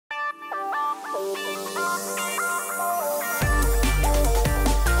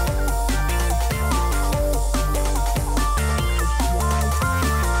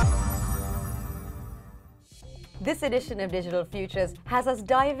This edition of Digital Futures has us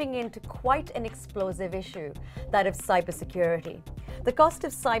diving into quite an explosive issue, that of cybersecurity. The cost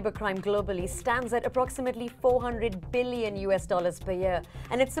of cybercrime globally stands at approximately $400 billion per year,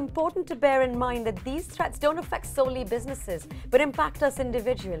 and it's important to bear in mind that these threats don't affect solely businesses, but impact us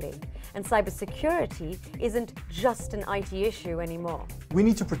individually. And cybersecurity isn't just an IT issue anymore. We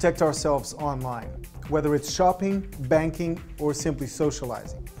need to protect ourselves online, whether it's shopping, banking, or simply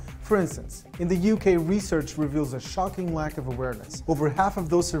socializing. For instance, in the UK, research reveals a shocking lack of awareness. Over half of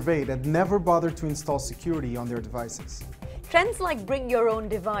those surveyed had never bothered to install security on their devices. Trends like bring your own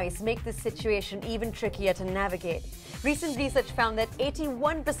device make this situation even trickier to navigate. Recent research found that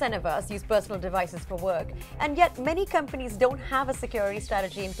 81% of us use personal devices for work, and yet many companies don't have a security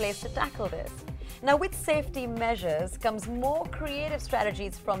strategy in place to tackle this. Now, with safety measures comes more creative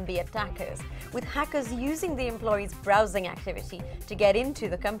strategies from the attackers, with hackers using the employees' browsing activity to get into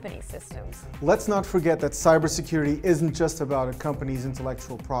the company's systems. Let's not forget that cybersecurity isn't just about a company's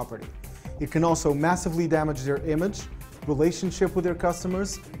intellectual property. It can also massively damage their image, relationship with their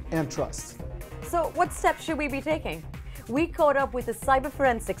customers, and trust. So what steps should we be taking? We caught up with a cyber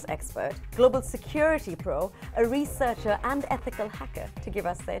forensics expert, global security pro, a researcher and ethical hacker to give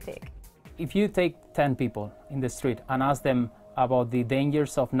us their take. If you take 10 people in the street and ask them about the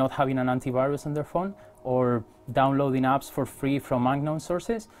dangers of not having an antivirus on their phone or downloading apps for free from unknown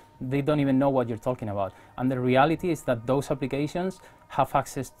sources, they don't even know what you're talking about. And the reality is that those applications have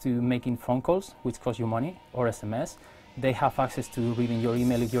access to making phone calls, which cost you money, or SMS. They have access to reading your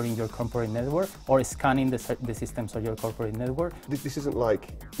email if you're in your corporate network, or scanning the systems of your corporate network. This isn't like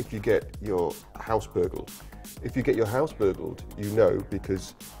if you get your house burgled. If you get your house burgled, you know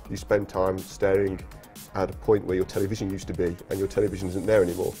because you spend time staring at a point where your television used to be and your television isn't there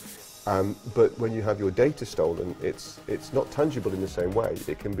anymore. But when you have your data stolen, it's not tangible in the same way.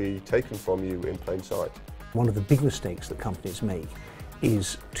 It can be taken from you in plain sight. One of the big mistakes that companies make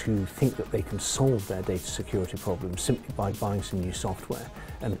is to think that they can solve their data security problems simply by buying some new software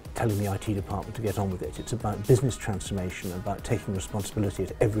and telling the IT department to get on with it. It's about business transformation, about taking responsibility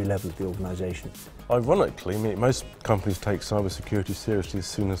at every level of the organisation. Ironically, most companies take cybersecurity seriously as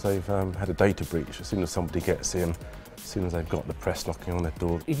soon as they've had a data breach, as soon as somebody gets in, as soon as they've got the press knocking on their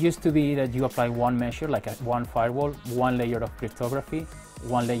door. It used to be that you apply one measure, like one firewall, one layer of cryptography,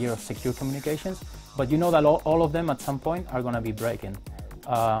 one layer of secure communications, but you know that all of them at some point are going to be breaking.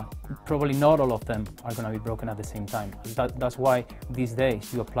 Probably not all of them are going to be broken at the same time. That's why these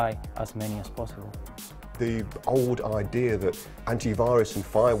days you apply as many as possible. The old idea that antivirus and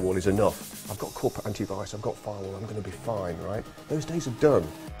firewall is enough. I've got corporate antivirus, I've got firewall, I'm going to be fine, right? Those days are done.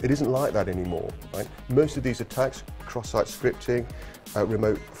 It isn't like that anymore, right? Most of these attacks, cross-site scripting,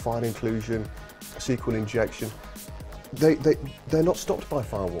 remote file inclusion, SQL injection, they're not stopped by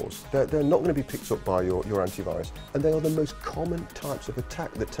firewalls. They're not going to be picked up by your antivirus, and they are the most common types of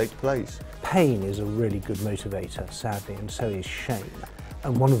attack that take place. Pain is a really good motivator, sadly, and so is shame.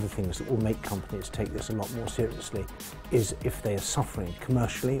 And one of the things that will make companies take this a lot more seriously is if they are suffering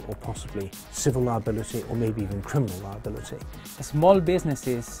commercially or possibly civil liability or maybe even criminal liability. Small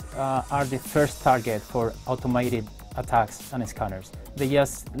businesses are the first target for automated attacks and scanners. They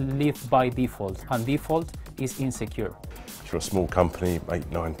just live by default, and default is insecure. If you're a small company,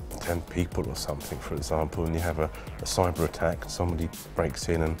 8, 9, 10 people or something, for example, and you have a cyber attack, somebody breaks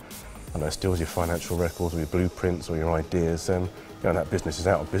in and steals your financial records or your blueprints or your ideas, then that business is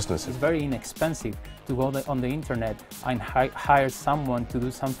out of business. It's very inexpensive to go on the internet and hire someone to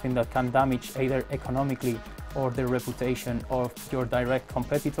do something that can damage either economically or the reputation of your direct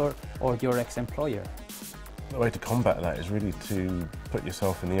competitor or your ex-employer. The way to combat that is really to put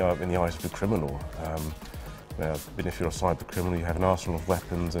yourself in the eyes of the criminal. But if you're a cyber criminal, you have an arsenal of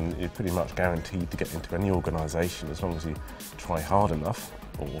weapons and you're pretty much guaranteed to get into any organisation as long as you try hard enough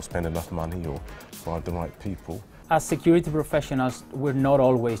or spend enough money or bribe the right people. As security professionals, we're not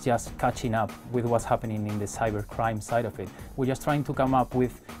always just catching up with what's happening in the cybercrime side of it. We're just trying to come up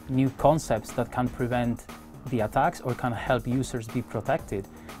with new concepts that can prevent the attacks or can help users be protected.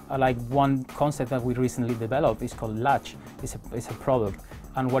 Like one concept that we recently developed is called Latch. It's a product,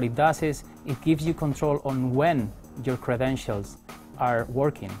 and what it does is it gives you control on when your credentials are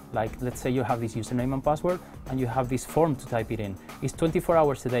working. Like, let's say you have this username and password and you have this form to type it in. It's 24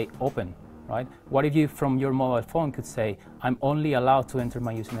 hours a day open, right? What if you from your mobile phone could say, I'm only allowed to enter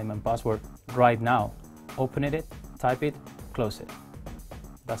my username and password right now. Open it, type it, close it.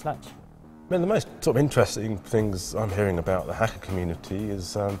 That's Latch. I mean, the most sort of interesting things I'm hearing about the hacker community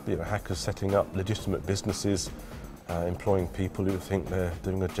is hackers setting up legitimate businesses, employing people who think they're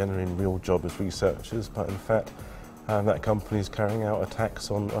doing a genuine real job as researchers, but in fact that company is carrying out attacks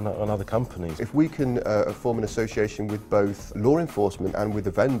on other companies. If we can form an association with both law enforcement and with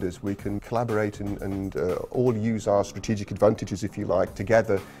the vendors, we can collaborate and all use our strategic advantages, if you like,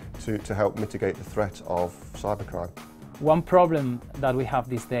 together to help mitigate the threat of cybercrime. One problem that we have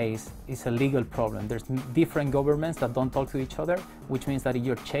these days is a legal problem. There's different governments that don't talk to each other, which means that if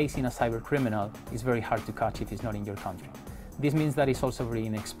you're chasing a cyber criminal, it's very hard to catch if it's not in your country. This means that it's also very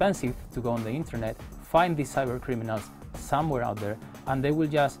inexpensive to go on the internet, find these cyber criminals somewhere out there, and they will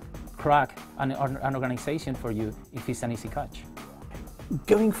just crack an organization for you if it's an easy catch.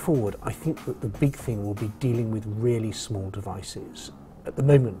 Going forward, I think that the big thing will be dealing with really small devices. At the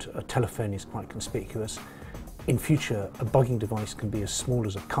moment, a telephone is quite conspicuous. In future, a bugging device can be as small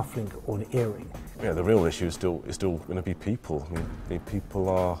as a cufflink or an earring. Yeah, the real issue is still going to be people. I mean, people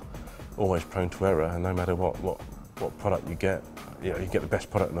are always prone to error, and no matter what product you get, you get the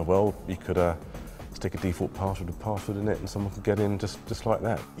best product in the world. You could stick a default password in it, and someone could get in just like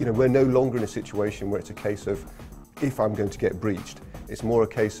that. You know, we're no longer in a situation where it's a case of if I'm going to get breached. It's more a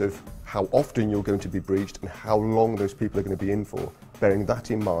case of how often you're going to be breached and how long those people are going to be in for. Bearing that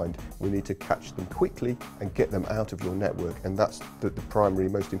in mind, we need to catch them quickly and get them out of your network, and that's the primary,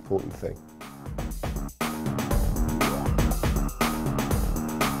 most important thing.